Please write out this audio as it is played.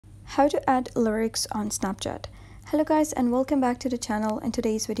How to add lyrics on Snapchat. Hello guys, and welcome back to the channel. In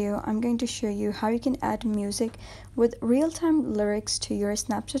today's video I'm going to show you how you can add music with real-time lyrics to your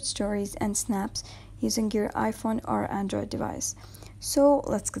Snapchat stories and snaps using your iPhone or Android device. So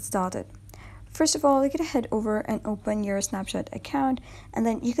let's get started. First of all, you're gonna head over and open your Snapchat account, and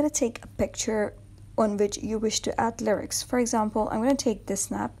then you're gonna take a picture on which you wish to add lyrics. For example, I'm gonna take this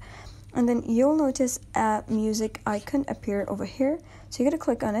snap, and then you'll notice a music icon appear over here. So you're gonna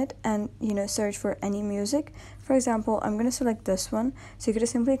click on it and search for any music. For example, I'm gonna select this one. So you're gonna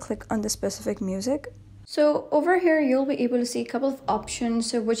simply click on the specific music. So over here you'll be able to see a couple of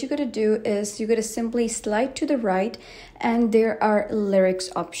options. So what you're gonna do is you're gonna simply slide to the right and there are lyrics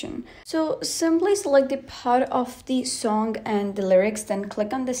option. So simply select the part of the song and the lyrics, then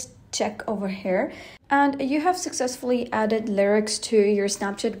click on this check over here, and you have successfully added lyrics to your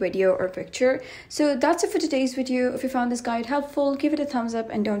Snapchat video or picture. So that's it for today's video. If you found this guide helpful, give it a thumbs up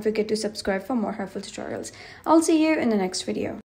and don't forget to subscribe for more helpful tutorials. I'll see you in the next video.